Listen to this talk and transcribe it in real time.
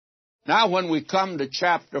Now, when we come to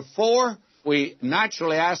chapter 4, we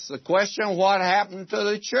naturally ask the question, what happened to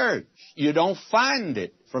the church? You don't find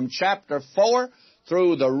it from chapter 4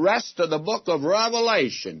 through the rest of the book of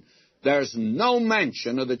Revelation. There's no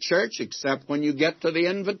mention of the church except when you get to the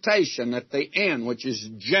invitation at the end, which is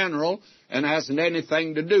general and hasn't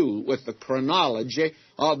anything to do with the chronology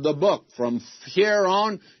of the book. From here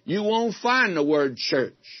on, you won't find the word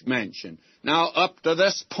church mentioned. Now, up to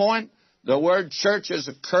this point, the word church has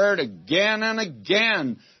occurred again and again.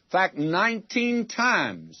 In fact, 19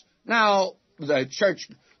 times. Now, the church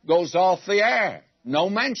goes off the air.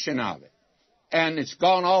 No mention of it. And it's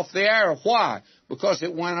gone off the air. Why? Because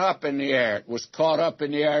it went up in the air. It was caught up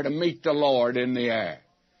in the air to meet the Lord in the air.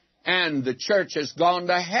 And the church has gone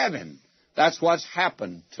to heaven. That's what's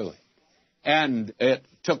happened to it. And it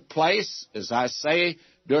took place, as I say,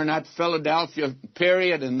 during that Philadelphia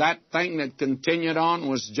period, and that thing that continued on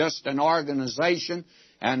was just an organization,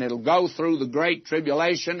 and it'll go through the Great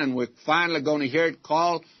Tribulation, and we're finally going to hear it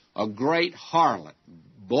called a great harlot.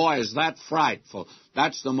 Boy, is that frightful.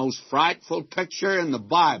 That's the most frightful picture in the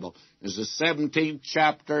Bible, is the 17th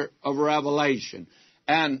chapter of Revelation.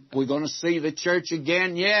 And we're going to see the church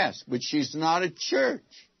again, yes, but she's not a church.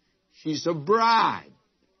 She's a bride.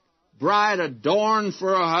 Bride adorned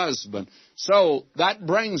for a husband. So that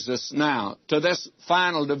brings us now to this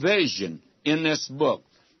final division in this book.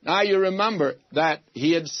 Now you remember that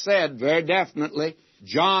he had said very definitely,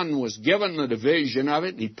 John was given the division of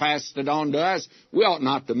it. He passed it on to us. We ought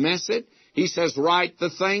not to miss it. He says, write the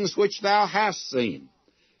things which thou hast seen,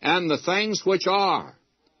 and the things which are,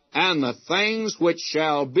 and the things which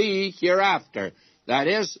shall be hereafter. That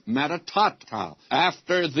is, metatata,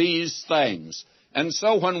 after these things. And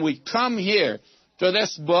so when we come here to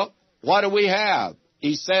this book, what do we have?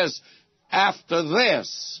 He says, after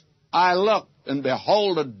this I looked, and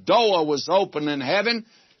behold, a door was opened in heaven,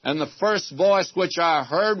 and the first voice which I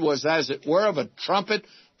heard was as it were of a trumpet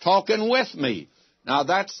talking with me. Now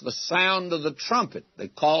that's the sound of the trumpet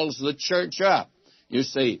that calls the church up, you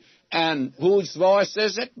see. And whose voice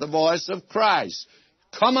is it? The voice of Christ.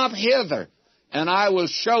 Come up hither, and I will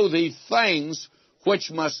show thee things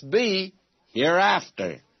which must be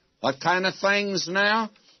hereafter. What kind of things now?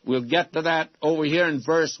 We'll get to that over here in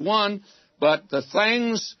verse 1. But the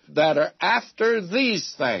things that are after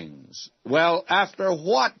these things. Well, after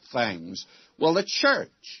what things? Well, the church.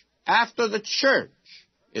 After the church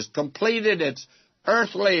is completed its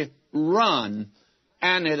earthly run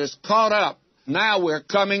and it is caught up, now we're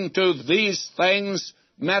coming to these things,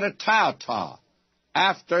 metatauta.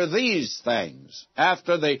 After these things,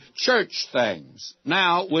 after the church things.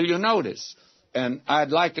 Now, will you notice? And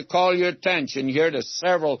I'd like to call your attention here to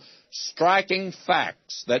several striking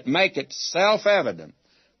facts that make it self-evident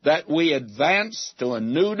that we advance to a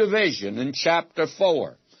new division in chapter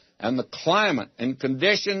 4. And the climate and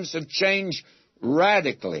conditions have changed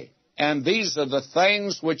radically. And these are the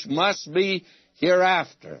things which must be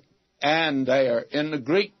hereafter. And they are in the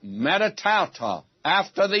Greek, metatauta.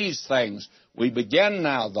 After these things, we begin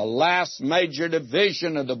now the last major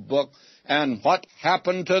division of the book. And what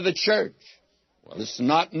happened to the church? Well, it's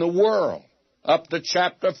not in the world. Up to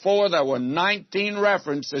chapter 4, there were 19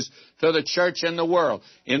 references to the church in the world.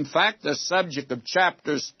 In fact, the subject of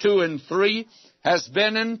chapters 2 and 3 has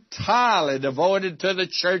been entirely devoted to the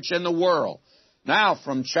church in the world. Now,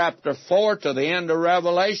 from chapter 4 to the end of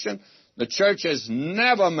Revelation, the church is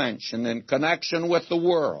never mentioned in connection with the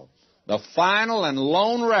world. The final and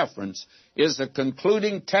lone reference is the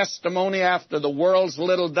concluding testimony after the world's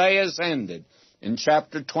little day is ended. In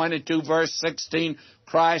chapter 22, verse 16,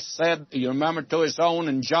 Christ said, you remember, to his own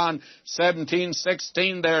in John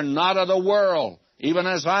 17:16, they're not of the world, even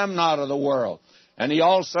as I'm not of the world. And he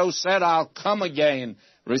also said, I'll come again,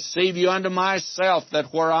 receive you unto myself,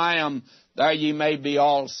 that where I am, there ye may be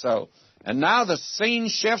also. And now the scene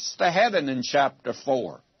shifts to heaven in chapter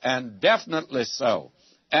 4, and definitely so.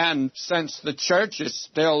 And since the church is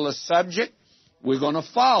still the subject, we're going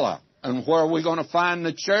to follow. And where are we going to find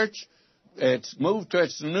the church? It's moved to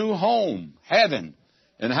its new home, heaven.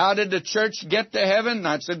 And how did the church get to heaven?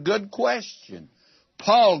 That's a good question.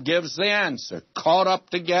 Paul gives the answer. Caught up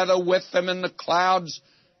together with them in the clouds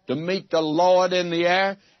to meet the Lord in the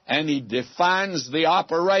air. And he defines the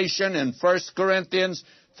operation in 1 Corinthians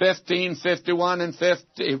 15, 51 and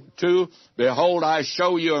 52. Behold, I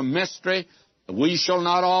show you a mystery. We shall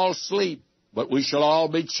not all sleep, but we shall all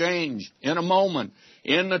be changed in a moment,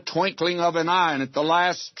 in the twinkling of an eye, and at the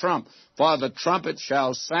last trump. For the trumpet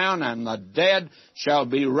shall sound, and the dead shall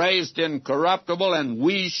be raised incorruptible, and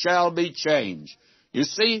we shall be changed. You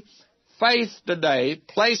see, faith today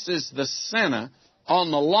places the sinner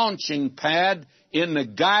on the launching pad in the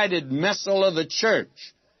guided missile of the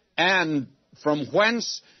church, and from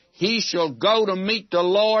whence he shall go to meet the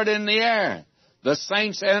Lord in the air. The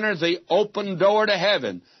saints enter the open door to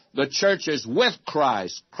heaven. The church is with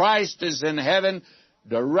Christ. Christ is in heaven,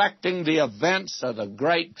 directing the events of the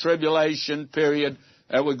great tribulation period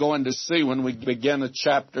that we're going to see when we begin at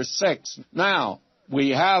chapter 6. Now, we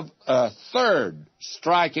have a third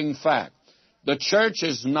striking fact. The church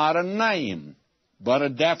is not a name, but a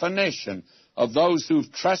definition of those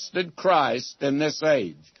who've trusted Christ in this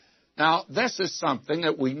age. Now, this is something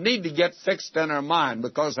that we need to get fixed in our mind,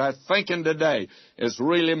 because our thinking today is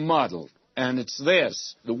really muddled. And it's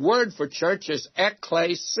this. The word for church is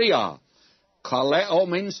ekklesia. Kaleo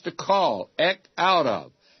means to call, ek, out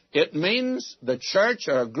of. It means the church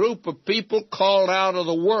or a group of people called out of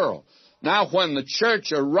the world. Now, when the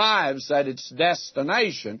church arrives at its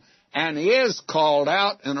destination and is called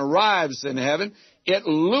out and arrives in heaven, it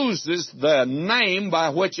loses the name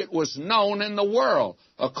by which it was known in the world,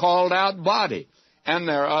 a called-out body. And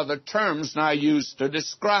there are other terms now used to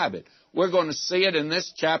describe it. We're going to see it in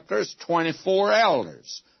this chapter as 24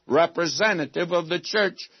 elders, representative of the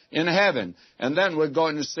church in heaven. And then we're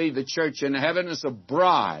going to see the church in heaven as a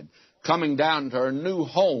bride coming down to her new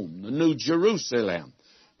home, the New Jerusalem.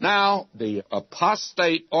 Now, the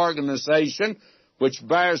apostate organization, which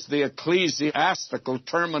bears the ecclesiastical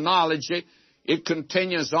terminology, it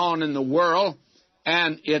continues on in the world,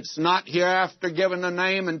 and it's not hereafter given a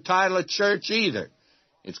name and title of church either.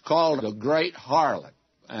 It's called the Great Harlot.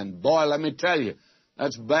 And boy, let me tell you,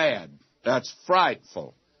 that's bad. That's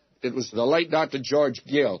frightful. It was the late Dr. George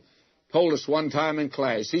Gill told us one time in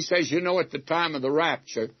class. He says, you know, at the time of the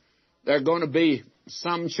rapture, there are going to be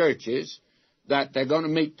some churches that they're going to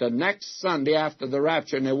meet the next Sunday after the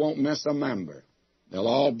rapture, and they won't miss a member. They'll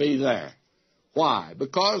all be there. Why?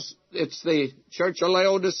 Because it's the church of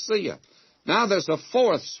Laodicea. Now there's a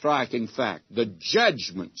fourth striking fact. The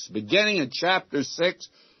judgments, beginning in chapter 6,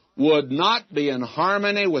 would not be in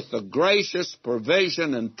harmony with the gracious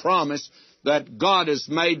provision and promise that God has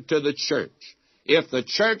made to the church. If the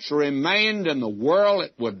church remained in the world,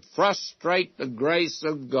 it would frustrate the grace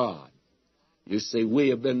of God. You see, we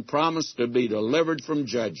have been promised to be delivered from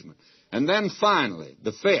judgment. And then finally,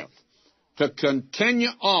 the fifth, to continue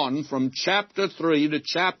on from chapter 3 to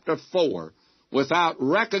chapter 4 without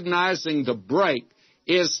recognizing the break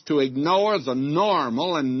is to ignore the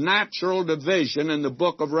normal and natural division in the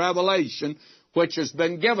book of Revelation which has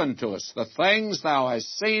been given to us. The things thou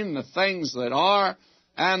hast seen, the things that are,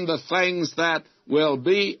 and the things that will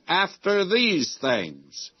be after these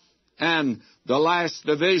things. And the last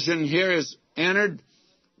division here is entered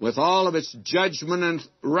with all of its judgment and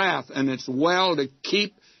wrath, and it's well to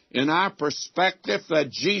keep in our perspective that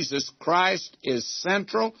Jesus Christ is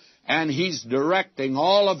central, and He's directing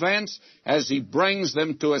all events as He brings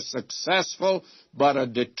them to a successful but a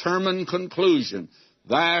determined conclusion.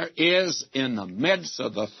 There is in the midst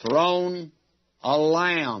of the throne a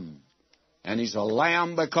Lamb, and He's a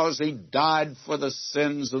Lamb because He died for the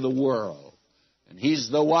sins of the world, and He's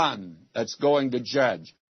the one that's going to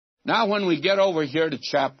judge. Now, when we get over here to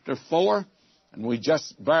chapter 4, and we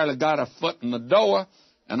just barely got a foot in the door,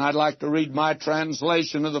 and I'd like to read my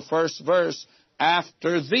translation of the first verse.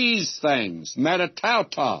 After these things,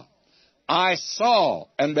 metatauta, I saw,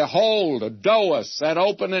 and behold, a door set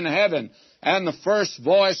open in heaven, and the first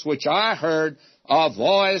voice which I heard, a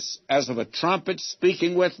voice as of a trumpet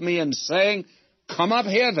speaking with me and saying, Come up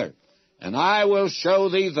hither, and I will show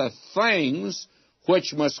thee the things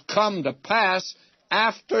which must come to pass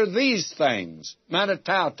after these things.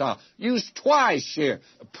 Metatauta, used twice here.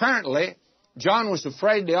 Apparently, John was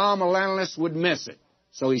afraid the amillennialists would miss it,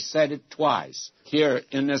 so he said it twice here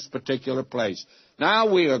in this particular place.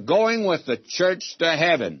 Now we are going with the church to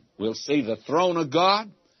heaven. We'll see the throne of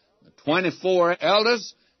God, the 24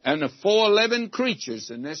 elders, and the 4 living creatures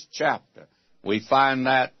in this chapter. We find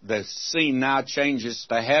that the scene now changes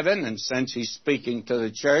to heaven, and since he's speaking to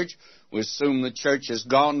the church, we assume the church has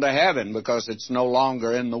gone to heaven because it's no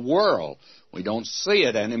longer in the world. We don't see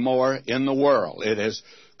it anymore in the world. It has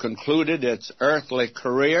concluded its earthly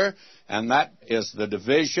career, and that is the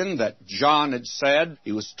division that John had said.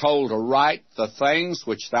 He was told to write the things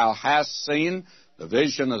which thou hast seen, the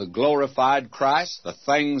vision of the glorified Christ, the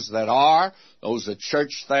things that are, those are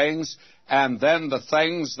church things, and then the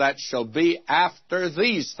things that shall be after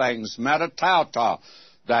these things, metatauta,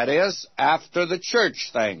 that is, after the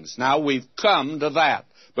church things. Now we've come to that,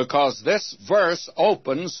 because this verse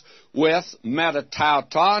opens with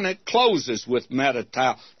metatauta and it closes with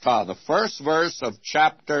metatauta, the first verse of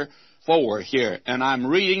chapter 4 here. And I'm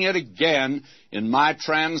reading it again in my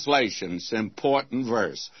translation. It's an important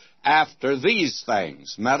verse. after these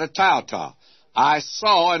things, metatauta, I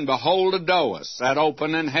saw, and behold, a door set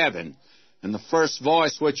open in heaven. And the first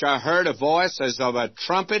voice which I heard, a voice as of a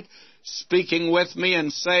trumpet, speaking with me,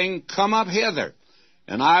 and saying, Come up hither,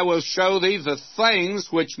 and I will show thee the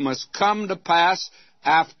things which must come to pass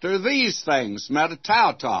after these things,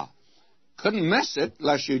 metatauta. Couldn't miss it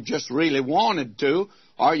unless you just really wanted to,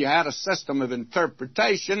 or you had a system of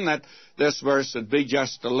interpretation that this verse would be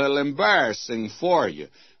just a little embarrassing for you.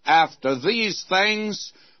 After these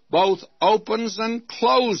things, both opens and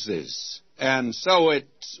closes. And so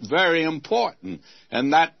it's very important.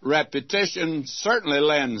 And that repetition certainly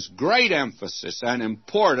lends great emphasis and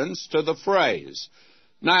importance to the phrase.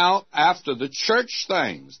 Now, after the church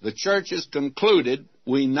things, the church is concluded,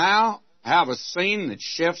 we now have a scene that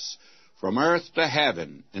shifts from earth to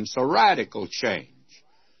heaven. It's a radical change.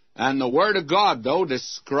 And the Word of God, though,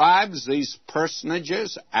 describes these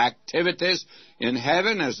personages, activities in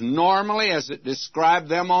heaven as normally as it described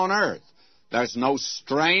them on earth. There's no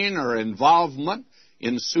strain or involvement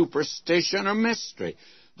in superstition or mystery.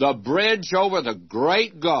 The bridge over the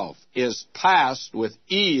great gulf is passed with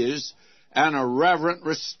ease and a reverent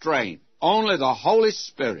restraint. Only the Holy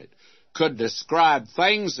Spirit could describe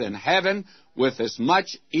things in heaven with as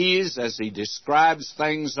much ease as He describes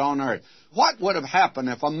things on earth. What would have happened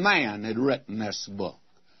if a man had written this book?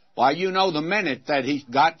 Why, you know, the minute that he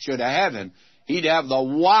got you to heaven, he'd have the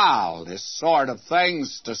wildest sort of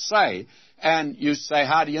things to say. And you say,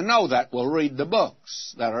 how do you know that? Well, read the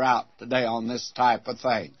books that are out today on this type of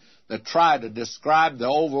thing that try to describe the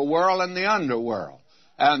overworld and the underworld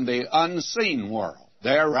and the unseen world.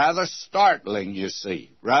 They're rather startling, you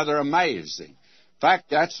see, rather amazing. In fact,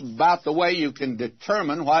 that's about the way you can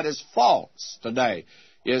determine what is false today,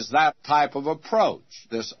 is that type of approach,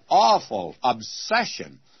 this awful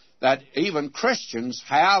obsession that even Christians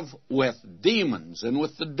have with demons and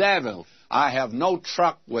with the devil. I have no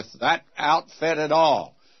truck with that outfit at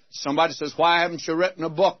all. Somebody says, why haven't you written a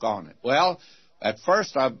book on it? Well, at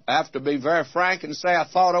first I have to be very frank and say I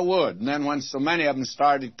thought I would. And then when so many of them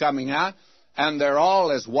started coming out, and they're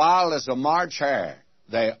all as wild as a March hare.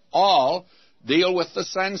 They all deal with the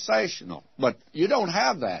sensational. But you don't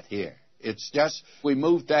have that here. It's just we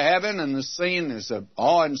move to heaven and the scene is an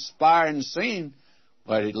awe-inspiring scene,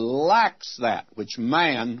 but it lacks that which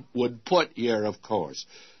man would put here, of course.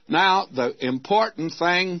 Now, the important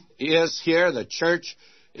thing is here the church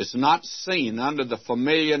is not seen under the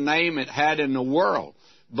familiar name it had in the world,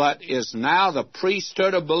 but is now the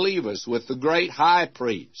priesthood of believers with the great high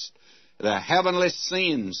priest. The heavenly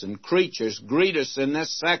scenes and creatures greet us in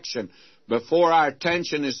this section before our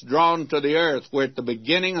attention is drawn to the earth, where at the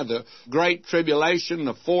beginning of the great tribulation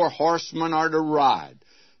the four horsemen are to ride.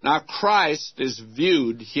 Now, Christ is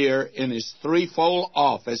viewed here in His threefold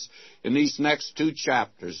office in these next two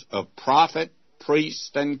chapters of prophet,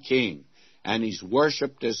 priest, and king. And He's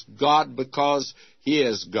worshipped as God because He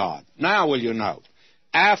is God. Now, will you note,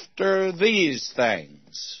 after these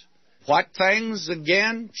things, what things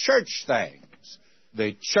again? Church things.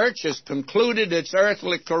 The church has concluded its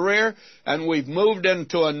earthly career, and we've moved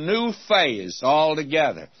into a new phase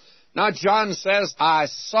altogether. Now, John says, I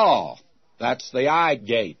saw. That's the eye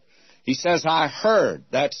gate. He says, I heard.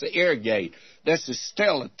 That's the ear gate. This is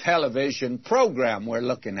still a television program we're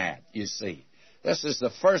looking at, you see. This is the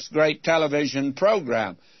first great television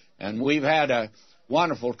program, and we've had a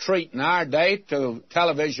wonderful treat in our day to a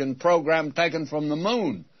television program taken from the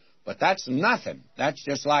moon. But that's nothing. That's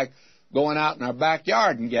just like going out in our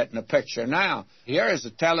backyard and getting a picture now. Here is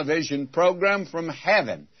a television program from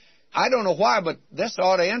heaven. I don't know why, but this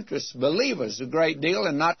ought to interest believers a great deal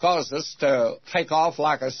and not cause us to take off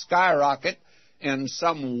like a skyrocket in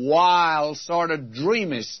some wild sort of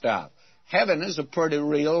dreamy stuff. Heaven is a pretty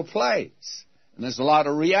real place, and there's a lot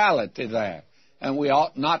of reality there. And we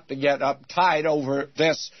ought not to get uptight over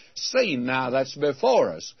this scene now that's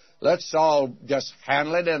before us. Let's all just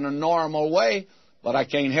handle it in a normal way, but I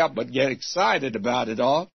can't help but get excited about it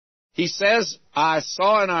all. He says, I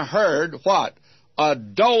saw and I heard, what? A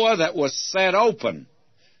door that was set open.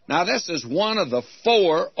 Now, this is one of the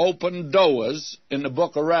four open doors in the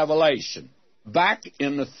book of Revelation. Back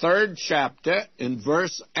in the 3rd chapter, in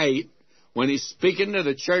verse 8, when he's speaking to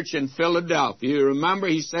the church in Philadelphia, you remember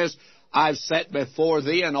he says, I've set before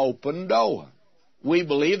thee an open door. We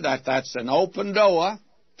believe that that's an open door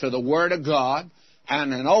to the Word of God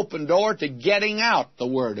and an open door to getting out the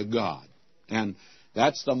Word of God. And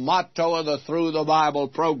that's the motto of the Thru the Bible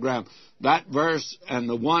program, that verse and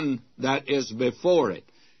the one that is before it.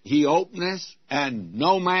 He openeth and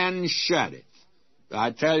no man shutteth.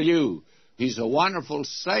 I tell you, He's a wonderful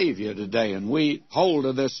Savior today, and we hold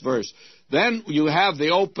to this verse. Then you have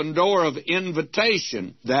the open door of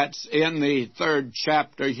invitation. That's in the 3rd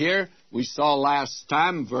chapter here. We saw last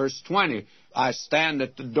time, verse 20. I stand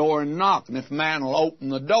at the door and knock, and if man will open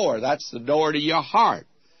the door, that's the door to your heart.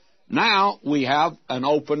 Now we have an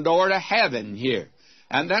open door to heaven here.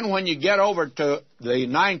 And then when you get over to the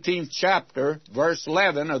 19th chapter, verse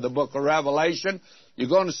 11 of the book of Revelation, you're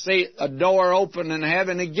going to see a door open in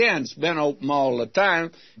heaven again. It's been open all the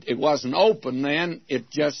time. It wasn't open then. It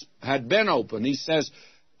just had been open. He says,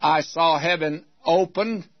 I saw heaven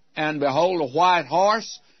opened, and behold, a white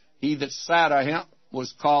horse. He that sat on him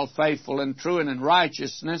was called Faithful and True, and in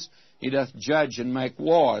righteousness he doth judge and make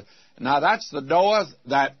war. Now that's the door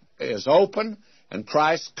that is open, and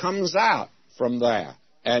Christ comes out from there.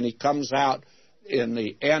 And he comes out in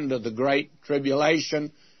the end of the great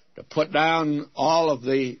tribulation to put down all of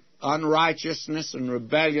the unrighteousness and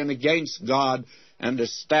rebellion against God and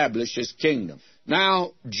establish his kingdom.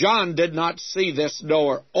 Now, John did not see this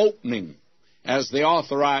door opening, as the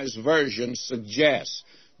Authorized Version suggests.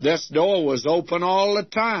 This door was open all the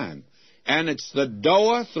time, and it's the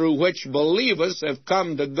door through which believers have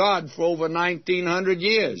come to God for over 1,900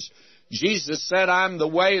 years. Jesus said, I'm the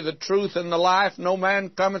way, the truth, and the life. No man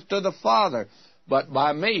cometh to the Father but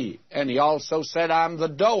by me. And he also said, I'm the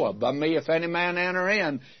door. By me, if any man enter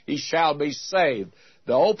in, he shall be saved.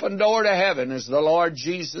 The open door to heaven is the Lord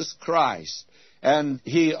Jesus Christ. And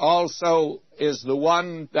he also is the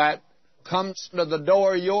one that comes to the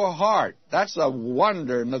door of your heart. That's the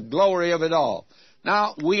wonder and the glory of it all.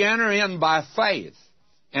 Now, we enter in by faith.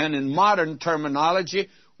 And in modern terminology,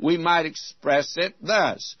 we might express it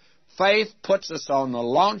thus. Faith puts us on the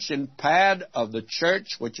launching pad of the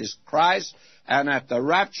church, which is Christ, and at the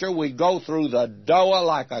rapture we go through the door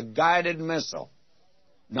like a guided missile.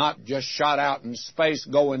 Not just shot out in space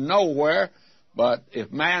going nowhere, but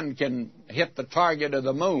if man can hit the target of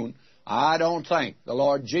the moon, I don't think the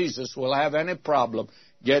Lord Jesus will have any problem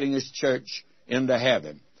getting his church into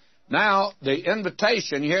heaven. Now, the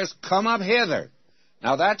invitation here is come up hither.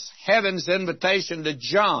 Now, that's heaven's invitation to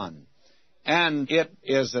John. And it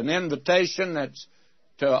is an invitation that's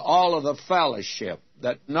to all of the fellowship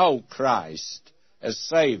that know Christ as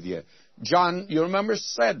Savior. John, you remember,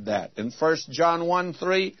 said that in 1 John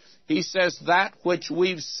 1:3. He says, that which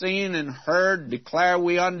we've seen and heard declare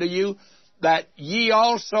we unto you, that ye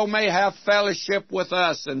also may have fellowship with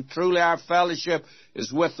us. And truly our fellowship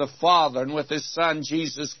is with the Father and with His Son,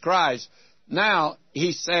 Jesus Christ. Now,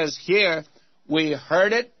 he says here, we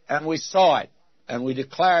heard it and we saw it, and we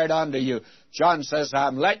declare it unto you. John says,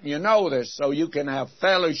 I'm letting you know this so you can have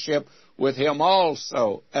fellowship with Him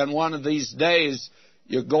also. And one of these days,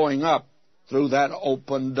 you're going up through that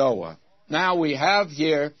open door. Now we have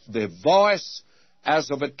here the voice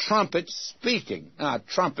as of a trumpet speaking. Now, a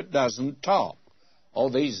trumpet doesn't talk. Oh,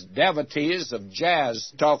 these devotees of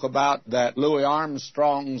jazz talk about that Louis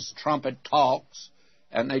Armstrong's trumpet talks.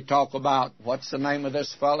 And they talk about, what's the name of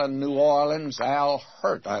this fellow in New Orleans? Al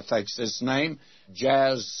Hurt, I think's his name,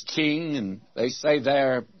 jazz king, and they say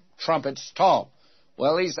their trumpets talk.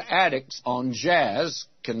 Well, these addicts on jazz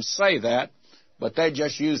can say that, but they're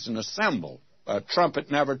just using a cymbal. A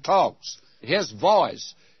trumpet never talks. His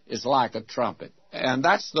voice is like a trumpet. And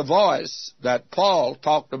that's the voice that Paul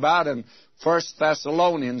talked about in 1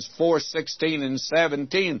 Thessalonians 4:16 and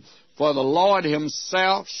 17. For the Lord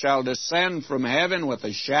Himself shall descend from heaven with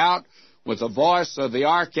a shout, with the voice of the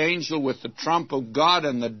archangel, with the trump of God,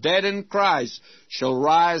 and the dead in Christ shall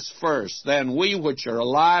rise first. Then we which are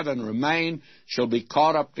alive and remain shall be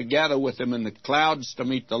caught up together with Him in the clouds to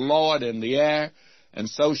meet the Lord in the air, and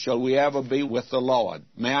so shall we ever be with the Lord.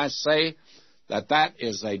 May I say that that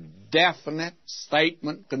is a definite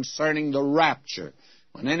statement concerning the rapture.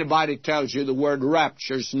 When anybody tells you the word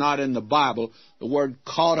rapture is not in the Bible, the word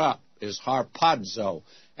caught up is harpazo,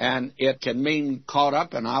 and it can mean caught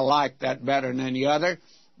up, and I like that better than any other,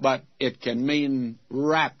 but it can mean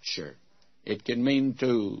rapture. It can mean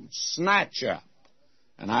to snatch up,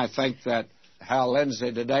 and I think that Hal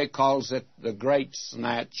Lindsey today calls it the great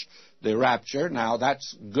snatch, the rapture. Now,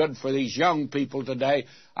 that's good for these young people today.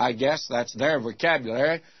 I guess that's their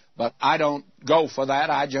vocabulary, but I don't go for that.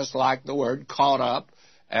 I just like the word caught up,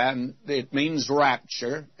 and it means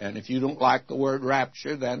rapture. And if you don't like the word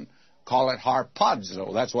rapture, then call it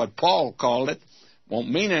harpazo. That's what Paul called it. Won't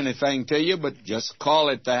mean anything to you, but just call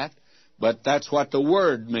it that. But that's what the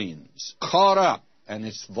word means. Caught up, and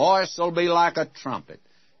its voice will be like a trumpet.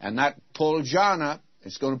 And that pulled John up.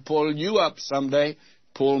 It's going to pull you up someday,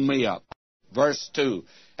 pull me up. Verse 2,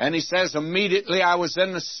 and he says, immediately I was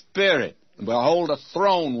in the Spirit, and behold, a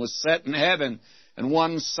throne was set in heaven, and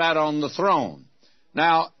one sat on the throne.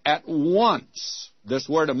 Now, at once, This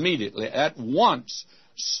word immediately, at once,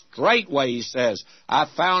 straightway, he says, I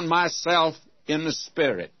found myself in the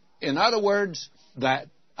Spirit. In other words, that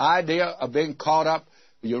idea of being caught up,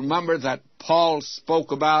 you remember that Paul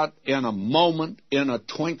spoke about in a moment, in a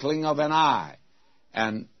twinkling of an eye.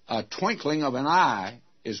 And a twinkling of an eye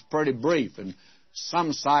is pretty brief, and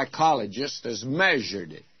some psychologist has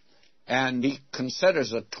measured it. And he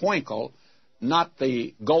considers a twinkle not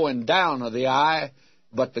the going down of the eye,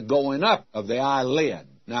 but the going up of the eyelid.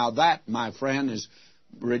 Now that, my friend, is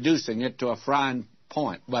reducing it to a fine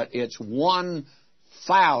point, but it's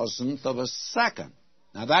 1,000th of a second.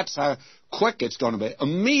 Now that's how quick it's going to be.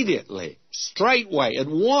 Immediately, straightway, at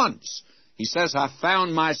once. He says, I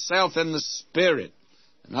found myself in the Spirit.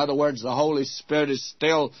 In other words, the Holy Spirit is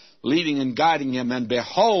still leading and guiding him. And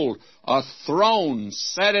behold, a throne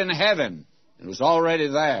set in heaven. It was already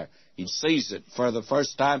there. He sees it for the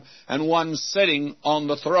first time. And one sitting on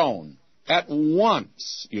the throne. At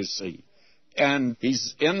once, you see. And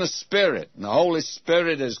he's in the Spirit. And the Holy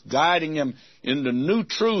Spirit is guiding him into new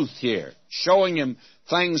truth here, showing him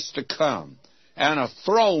things to come. And a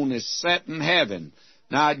throne is set in heaven.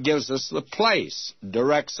 Now it gives us the place,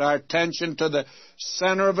 directs our attention to the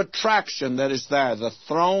center of attraction that is there. The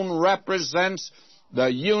throne represents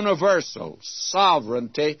the universal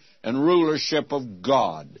sovereignty and rulership of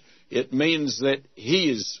God. It means that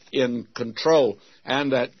He is in control,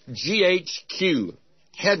 and that GHQ,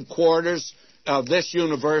 headquarters of this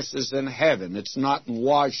universe, is in heaven. It's not in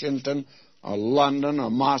Washington or London or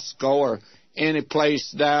Moscow or any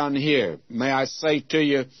place down here. May I say to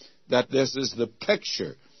you that this is the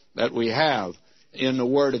picture that we have in the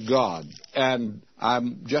Word of God. And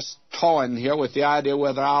I'm just toying here with the idea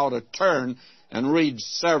whether I ought to turn and read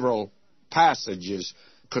several passages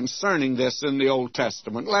concerning this in the Old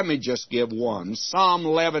Testament. Let me just give one. Psalm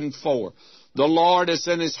 11:4. The Lord is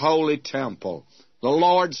in His holy temple. The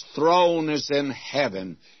Lord's throne is in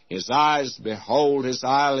heaven. His eyes behold, His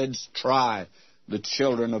eyelids try the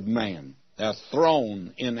children of man. A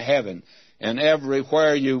throne in heaven. And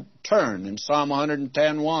everywhere you turn, in Psalm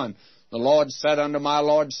 110:1, the Lord said unto my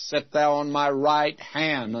Lord, sit thou on my right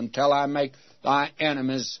hand until I make thy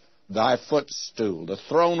enemies thy footstool. The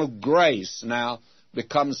throne of grace now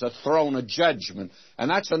becomes a throne of judgment. And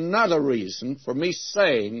that's another reason for me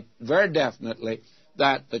saying very definitely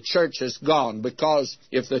that the church is gone. Because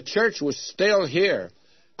if the church was still here,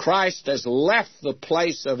 Christ has left the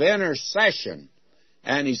place of intercession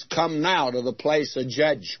and He's come now to the place of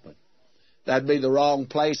judgment. That'd be the wrong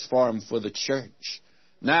place for Him for the church.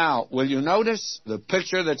 Now, will you notice the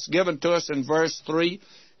picture that's given to us in verse 3?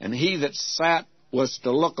 And he that sat was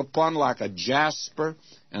to look upon like a jasper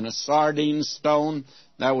and a sardine stone.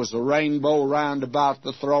 There was a rainbow round about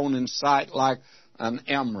the throne in sight like an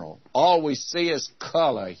emerald. All we see is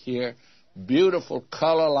color here, beautiful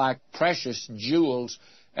color like precious jewels,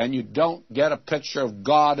 and you don't get a picture of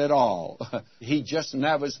God at all. He just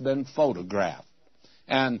never's been photographed.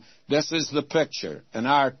 And this is the picture, and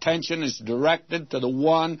our attention is directed to the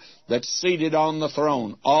one that's seated on the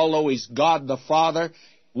throne. Although He's God the Father,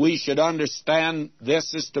 we should understand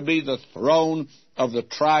this is to be the throne of the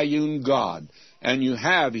triune God. And you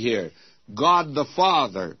have here, God the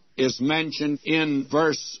Father is mentioned in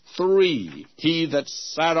verse 3. He that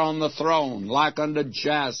sat on the throne, like unto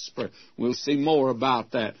jasper. We'll see more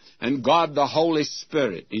about that. And God the Holy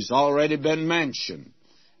Spirit, He's already been mentioned.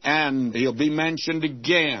 And He'll be mentioned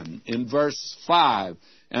again in verse 5.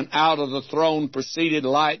 And out of the throne proceeded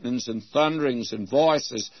lightnings and thunderings and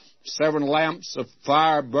voices, 7 lamps of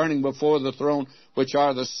fire burning before the throne, which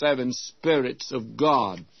are the 7 spirits of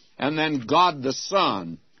God. And then God the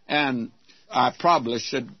Son. And I probably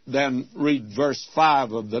should then read verse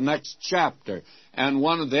 5 of the next chapter. And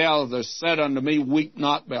one of the elders said unto me, weep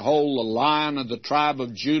not, behold, the Lion of the tribe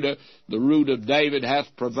of Judah, the root of David, hath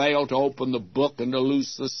prevailed to open the book and to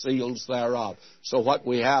loose the seals thereof. So what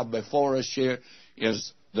we have before us here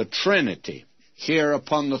is the Trinity here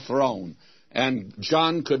upon the throne. And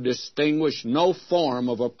John could distinguish no form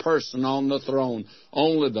of a person on the throne,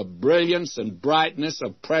 only the brilliance and brightness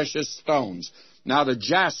of precious stones. Now the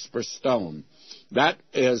jasper stone, that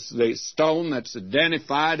is the stone that's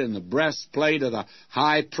identified in the breastplate of the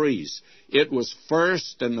high priest. It was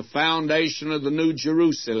first in the foundation of the New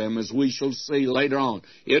Jerusalem, as we shall see later on.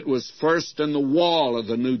 It was first in the wall of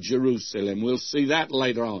the New Jerusalem. We'll see that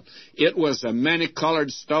later on. It was a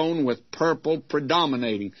many-colored stone with purple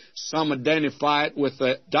predominating. Some identify it with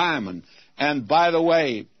a diamond. And by the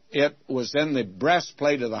way, it was in the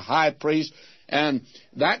breastplate of the high priest, and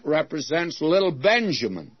that represents little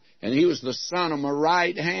Benjamin. And he was the son of my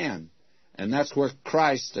right hand. And that's where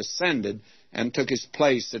Christ ascended and took his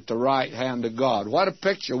place at the right hand of God. What a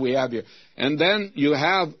picture we have here. And then you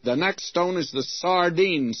have, the next stone is the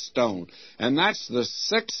sardine stone. And that's the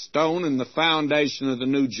sixth stone in the foundation of the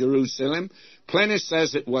New Jerusalem. Pliny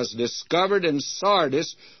says it was discovered in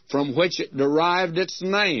Sardis, from which it derived its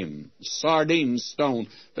name. Sardine stone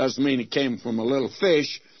doesn't mean it came from a little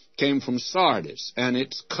fish, it came from Sardis. And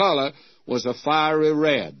its color was a fiery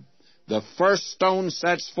red. The first stone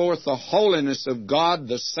sets forth the holiness of God,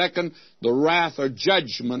 the second, the wrath or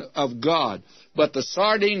judgment of God. But the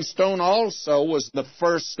sardine stone also was the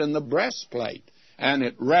first in the breastplate, and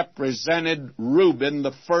it represented Reuben,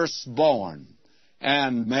 the firstborn.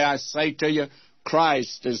 And may I say to you,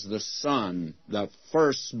 Christ is the Son, the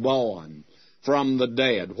firstborn from the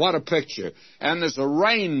dead. What a picture. And there's a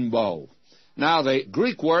rainbow. Now, the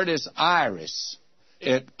Greek word is iris.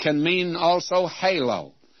 It can mean also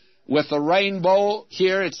halo. With the rainbow,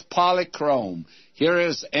 here it's polychrome. Here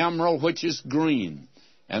is emerald, which is green.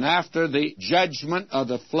 And after the judgment of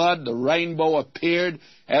the flood, the rainbow appeared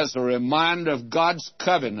as a reminder of God's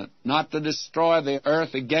covenant, not to destroy the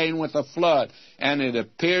earth again with a flood. And it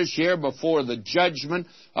appears here before the judgment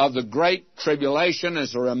of the great tribulation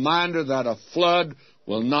as a reminder that a flood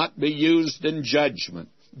will not be used in judgment.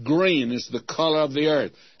 Green is the color of the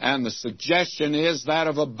earth. And the suggestion is that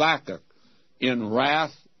of Habakkuk. In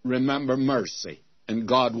wrath, remember mercy, and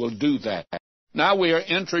God will do that. Now we are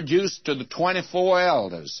introduced to the 24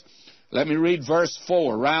 elders. Let me read verse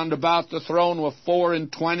 4. Round about the throne were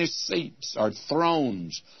 24 seats, or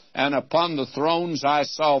thrones, and upon the thrones I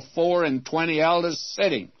saw 24 elders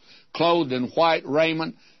sitting, clothed in white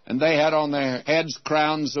raiment, and they had on their heads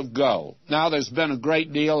crowns of gold. Now there's been a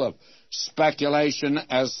great deal of speculation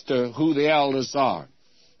as to who the elders are.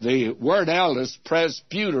 The word elders,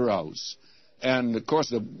 presbyteros, and, of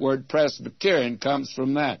course, the word Presbyterian comes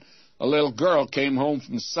from that. A little girl came home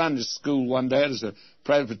from Sunday school one day. It was a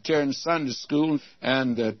Presbyterian Sunday school,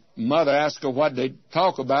 and the mother asked her what they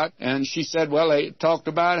talk about, and she said, well, they talked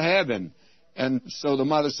about heaven. And so the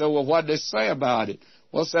mother said, well, what did they say about it?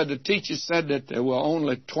 Well, said the teacher said that there were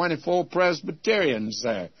only 24 Presbyterians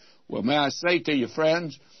there. Well, may I say to you,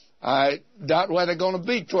 friends, I doubt whether they're going to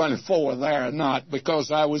be 24 there or not,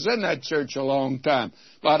 because I was in that church a long time.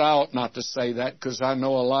 But I ought not to say that, because I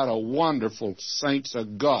know a lot of wonderful saints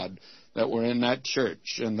of God that were in that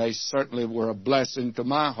church, and they certainly were a blessing to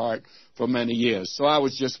my heart for many years. So I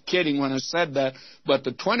was just kidding when I said that. But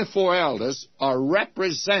the 24 elders are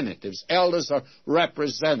representatives. Elders are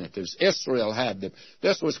representatives. Israel had them.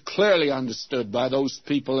 This was clearly understood by those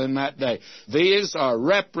people in that day. These are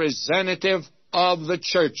representative of the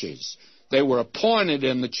churches. They were appointed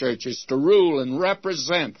in the churches to rule and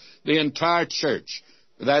represent the entire church.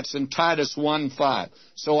 That's in Titus 1:5.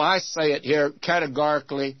 So I say it here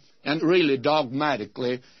categorically and really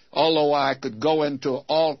dogmatically, although I could go into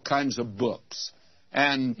all kinds of books,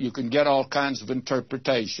 and you can get all kinds of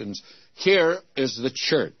interpretations. Here is the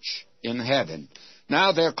church in heaven.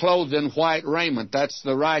 Now they're clothed in white raiment. That's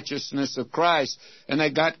the righteousness of Christ. And they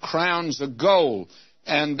got crowns of gold.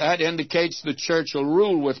 And that indicates the church will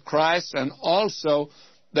rule with Christ, and also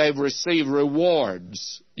they've received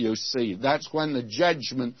rewards, you see. That's when the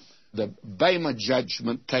judgment, the Bema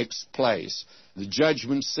judgment, takes place. The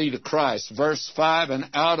judgment seat of Christ. Verse 5, and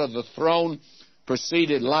out of the throne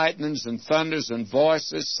proceeded lightnings and thunders and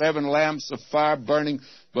voices, 7 lamps of fire burning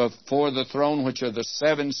before the throne, which are the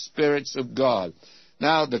 7 spirits of God.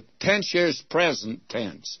 Now, the tense here is present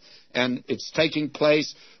tense, and it's taking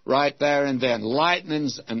place right there and then.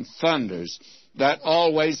 Lightnings and thunders. That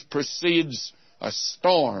always precedes a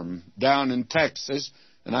storm down in Texas,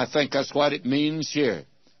 and I think that's what it means here,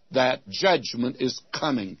 that judgment is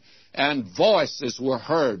coming. And voices were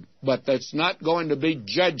heard, but that's not going to be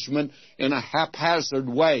judgment in a haphazard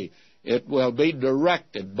way. It will be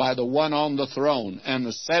directed by the one on the throne. And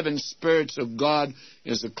the 7 spirits of God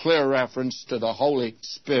is a clear reference to the Holy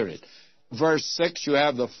Spirit. Verse 6, you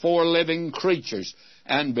have the 4 living creatures.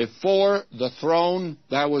 And before the throne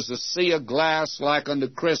there was a sea of glass like unto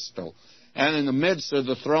crystal. And in the midst of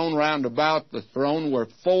the throne, round about the throne, were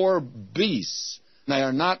 4 beasts. They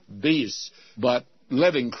are not beasts, but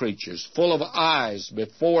living creatures, full of eyes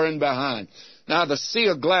before and behind. Now, the sea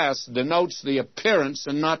of glass denotes the appearance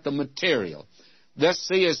and not the material. This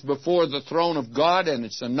sea is before the throne of God, and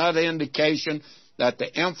it's another indication that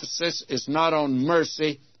the emphasis is not on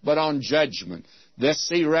mercy, but on judgment. This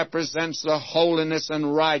sea represents the holiness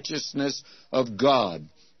and righteousness of God.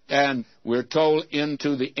 And we're told,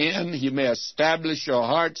 into the end, He may establish your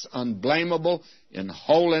hearts unblameable in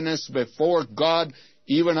holiness before God,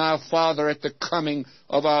 even our Father, at the coming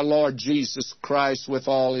of our Lord Jesus Christ with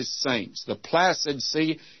all His saints. The Placid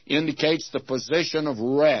Sea indicates the position of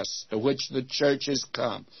rest to which the church has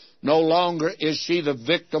come. No longer is she the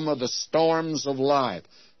victim of the storms of life.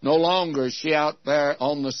 No longer is she out there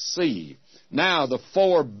on the sea. Now, the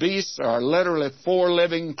four beasts are literally four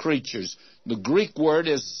living creatures. The Greek word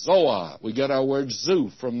is zoa. We get our word zoo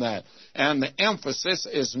from that. And the emphasis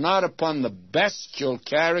is not upon the bestial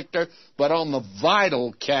character, but on the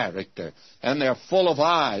vital character. And they're full of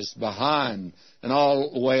eyes behind and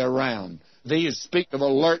all the way around. These speak of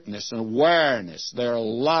alertness and awareness. They're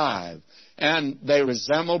alive. And they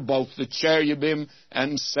resemble both the cherubim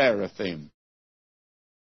and seraphim.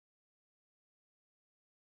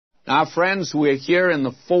 Now, friends, we're here in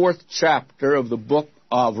the 4th chapter of the book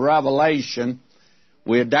of Revelation.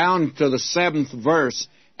 We're down to the 7th verse,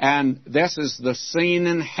 and this is the scene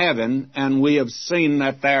in heaven, and we have seen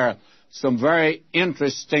that there are some very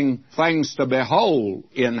interesting things to behold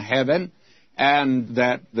in heaven, and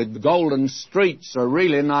that the golden streets are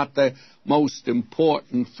really not the most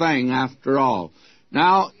important thing after all.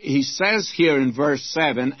 Now, he says here in verse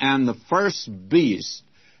 7, and the first beast,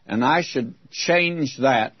 and I should change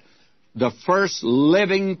that, the first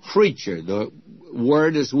living creature. The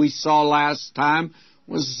word, as we saw last time,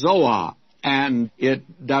 was zoa, and it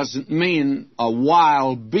doesn't mean a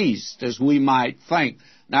wild beast, as we might think.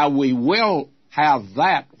 Now, we will have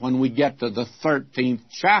that when we get to the 13th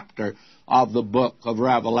chapter of the book of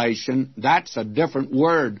Revelation. That's a different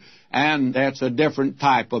word, and that's a different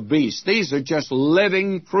type of beast. These are just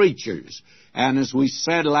living creatures. And as we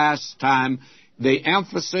said last time, the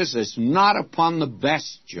emphasis is not upon the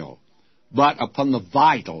bestial, but upon the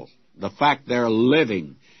vital, the fact they're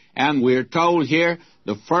living. And we're told here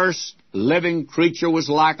the first living creature was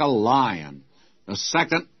like a lion, the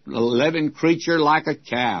second living creature like a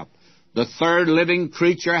calf, the third living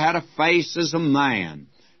creature had a face as a man,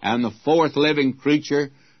 and the fourth living creature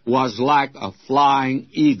was like a flying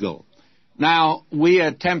eagle. Now, we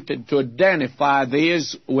attempted to identify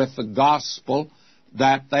these with the gospel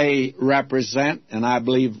that they represent, and I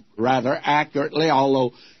believe rather accurately,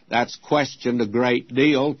 although that's questioned a great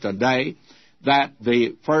deal today, that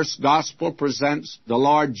the first gospel presents the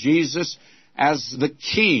Lord Jesus as the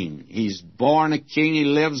king. He's born a king, he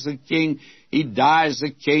lives a king, he dies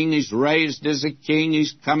a king, he's raised as a king,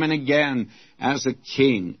 he's coming again as a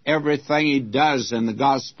king. Everything he does in the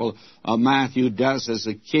gospel of Matthew does as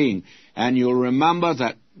a king. And you'll remember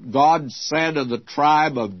that God said of the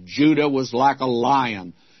tribe of Judah was like a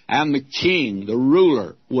lion. And the king, the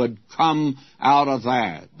ruler, would come out of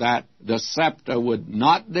that the scepter would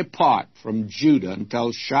not depart from Judah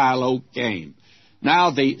until Shiloh came.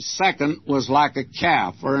 Now the second was like a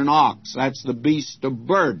calf or an ox. That's the beast of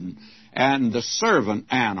burden, and the servant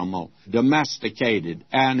animal, domesticated.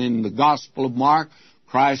 And in the Gospel of Mark,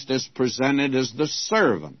 Christ is presented as the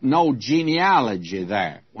servant. No genealogy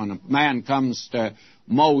there. When a man comes to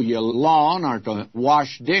mow your lawn or to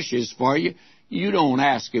wash dishes for you, you don't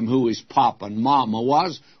ask him who his papa and mama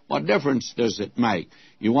was. What difference does it make?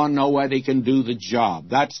 You want to know whether he can do the job.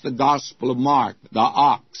 That's the Gospel of Mark, the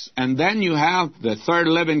ox. And then you have the third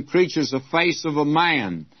living creature's the face of a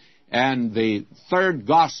man. And the third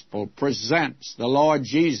Gospel presents the Lord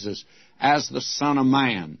Jesus as the Son of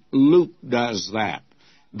Man. Luke does that.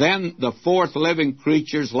 Then the fourth living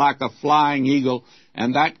creature's like a flying eagle,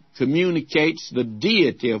 and that communicates the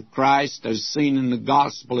deity of Christ as seen in the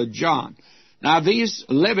Gospel of John. Now, these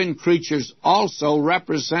living creatures also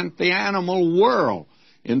represent the animal world.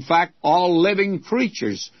 In fact, all living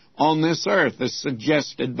creatures on this earth is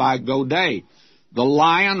suggested by Godet. The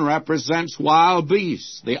lion represents wild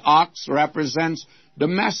beasts. The ox represents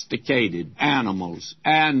domesticated animals.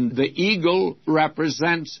 And the eagle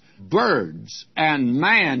represents birds. And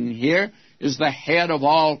man here is the head of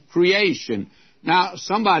all creation. Now,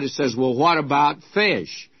 somebody says, well, what about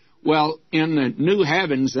fish? Well, in the new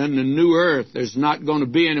heavens and the new earth, there's not going to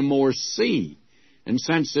be any more sea. And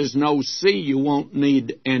since there's no sea, you won't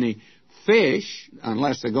need any fish,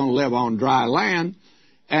 unless they're going to live on dry land.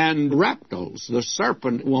 And reptiles, the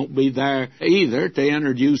serpent won't be there either to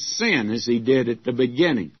introduce sin as he did at the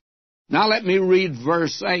beginning. Now let me read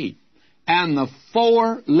verse 8. And the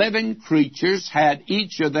four living creatures had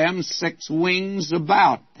each of them 6 wings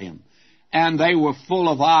about him. And they were full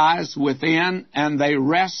of eyes within, and they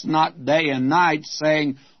rest not day and night,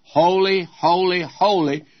 saying, Holy, holy,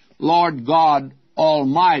 holy, Lord God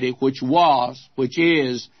Almighty, which was, which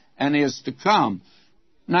is, and is to come.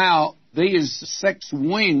 Now, these 6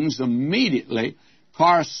 wings immediately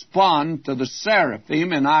correspond to the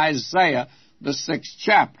seraphim in Isaiah, the 6th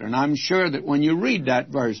chapter. And I'm sure that when you read that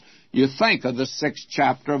verse, you think of the 6th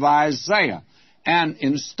chapter of Isaiah. And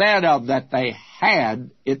instead of that they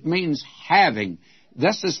had, it means having.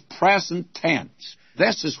 This is present tense.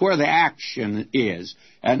 This is where the action is,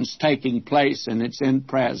 and it's taking place, and it's in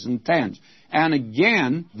present tense. And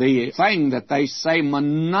again, the thing that they say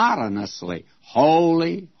monotonously,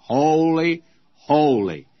 holy, holy,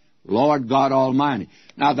 holy, Lord God Almighty.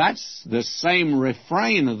 Now, that's the same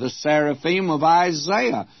refrain of the seraphim of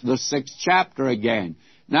Isaiah, the 6th chapter again.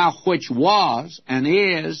 Now, which was and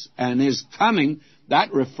is coming,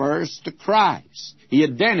 that refers to Christ. He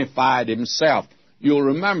identified himself. You'll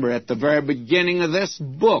remember at the very beginning of this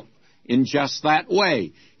book in just that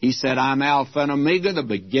way. He said, I'm Alpha and Omega, the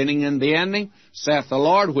beginning and the ending, saith the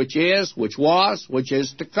Lord, which is, which was, which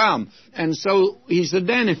is to come. And so he's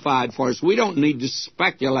identified for us. We don't need to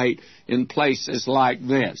speculate in places like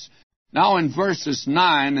this. Now in verses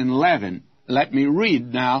 9 and 11, let me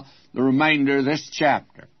read now the remainder of this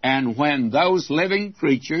chapter. And when those living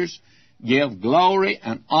creatures give glory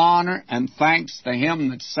and honor and thanks to him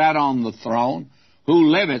that sat on the throne, who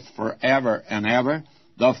liveth forever and ever,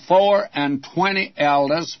 the 24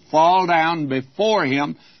 elders fall down before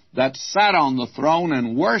him that sat on the throne,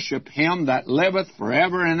 and worship him that liveth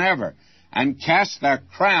forever and ever, and cast their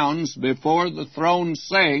crowns before the throne,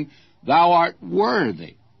 saying, Thou art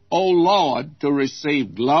worthy, O Lord, to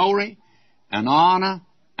receive glory and honor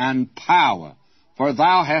and power, for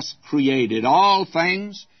thou hast created all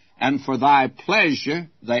things, and for thy pleasure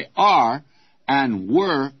they are and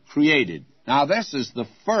were created. Now, this is the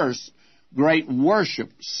first great worship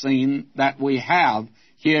scene that we have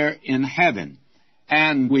here in heaven.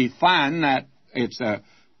 And we find that it's a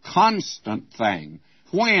constant thing.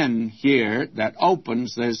 When here that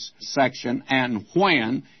opens this section, and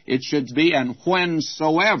when, it should be and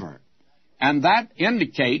whensoever. And that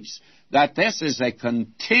indicates that this is a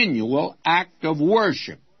continual act of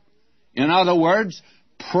worship. In other words,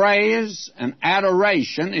 praise and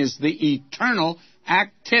adoration is the eternal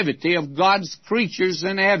activity of God's creatures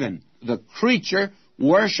in heaven. The creature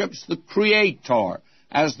worships the Creator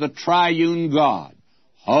as the triune God.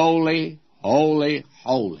 Holy, holy,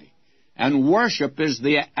 holy. And worship is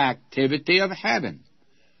the activity of heaven.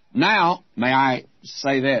 Now, may I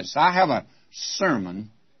say this? I have a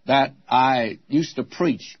sermon that I used to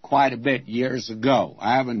preach quite a bit years ago.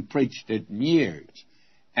 I haven't preached it in years.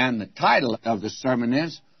 And the title of the sermon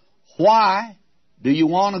is, Why Do You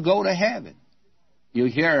Want to Go to Heaven? You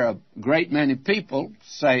hear a great many people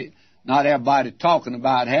say, not everybody talking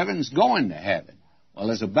about heaven is going to heaven. Well,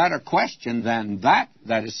 there's a better question than that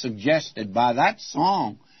is suggested by that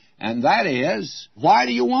song, and that is, why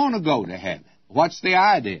do you want to go to heaven? What's the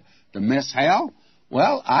idea? To miss hell?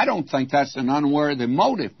 Well, I don't think that's an unworthy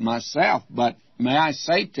motive myself, but may I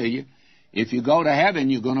say to you, if you go to heaven,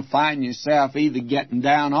 you're going to find yourself either getting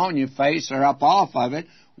down on your face or up off of it,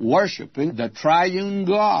 worshiping the triune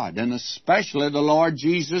God, and especially the Lord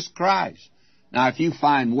Jesus Christ. Now, if you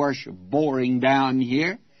find worship boring down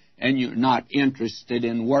here, and you're not interested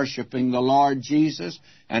in worshiping the Lord Jesus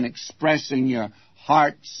and expressing your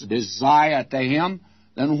heart's desire to Him,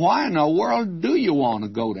 then why in the world do you want to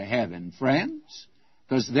go to heaven, friends?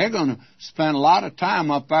 Because they're going to spend a lot of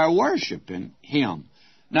time up there worshiping Him.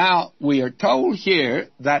 Now, we are told here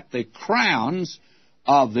that the crowns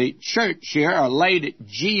of the church here are laid at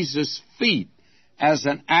Jesus' feet as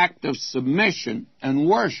an act of submission and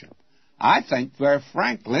worship. I think, very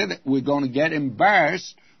frankly, that we're going to get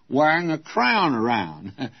embarrassed wearing a crown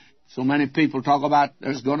around. So many people talk about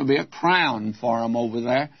there's going to be a crown for them over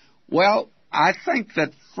there. Well, I think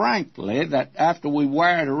that, frankly, that after we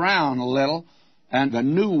wear it around a little and the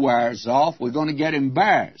new wears off, we're going to get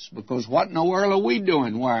embarrassed, because what in the world are we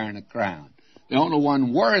doing wearing a crown? The only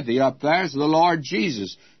one worthy up there is the Lord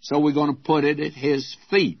Jesus. So we're going to put it at His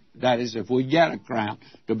feet. That is, if we get a crown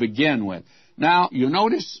to begin with. Now, you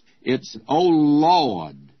notice it's, O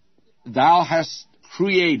Lord, Thou hast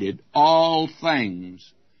created all things.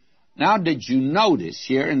 Now, did you notice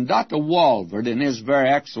here, and Dr. Walvoord, in his very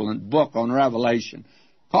excellent book on Revelation,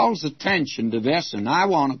 calls attention to this, and I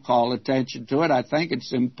want to call attention to it. I think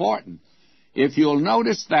it's important. If you'll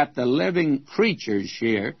notice that the living creatures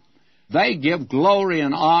here, they give glory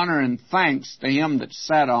and honor and thanks to Him that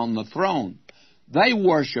sat on the throne. They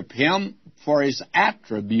worship Him for His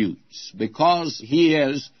attributes, because He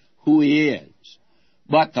is who He is.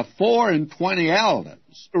 But the 24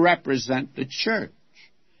 elders represent the church,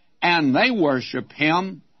 and they worship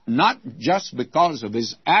Him not just because of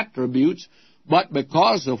His attributes, but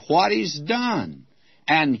because of what He's done.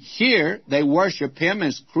 And here they worship Him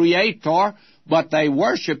as Creator, but they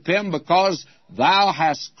worship Him because Thou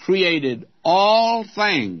hast created all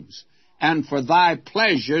things, and for Thy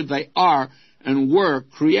pleasure they are and were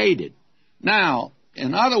created. Now,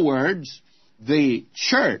 in other words, the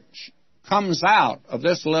church comes out of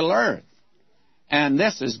this little earth, and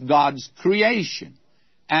this is God's creation.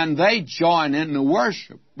 And they join in the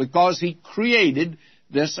worship because He created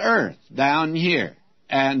this earth down here.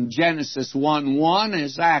 And Genesis 1:1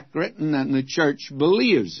 is accurate, and then the church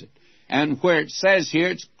believes it. And where it says here,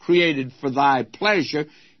 it's created for Thy pleasure,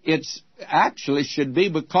 it's actually should be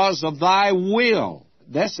because of Thy will.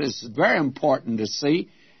 This is very important to see,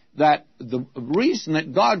 that the reason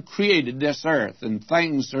that God created this earth and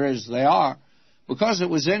things are as they are, because it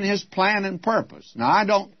was in His plan and purpose. Now, I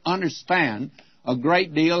don't understand a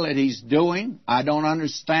great deal that He's doing. I don't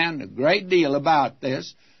understand a great deal about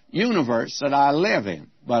this universe that I live in.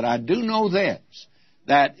 But I do know this,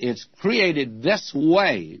 that it's created this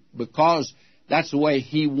way because that's the way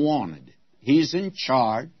He wanted it. He's in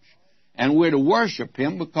charge, and we're to worship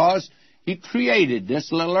Him because He created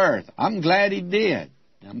this little earth. I'm glad He did.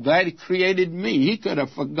 I'm glad He created me. He could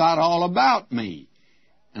have forgot all about me,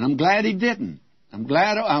 and I'm glad He didn't. I'm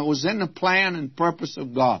glad I was in the plan and purpose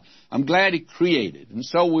of God. I'm glad He created, and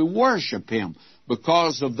so we worship Him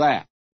because of that.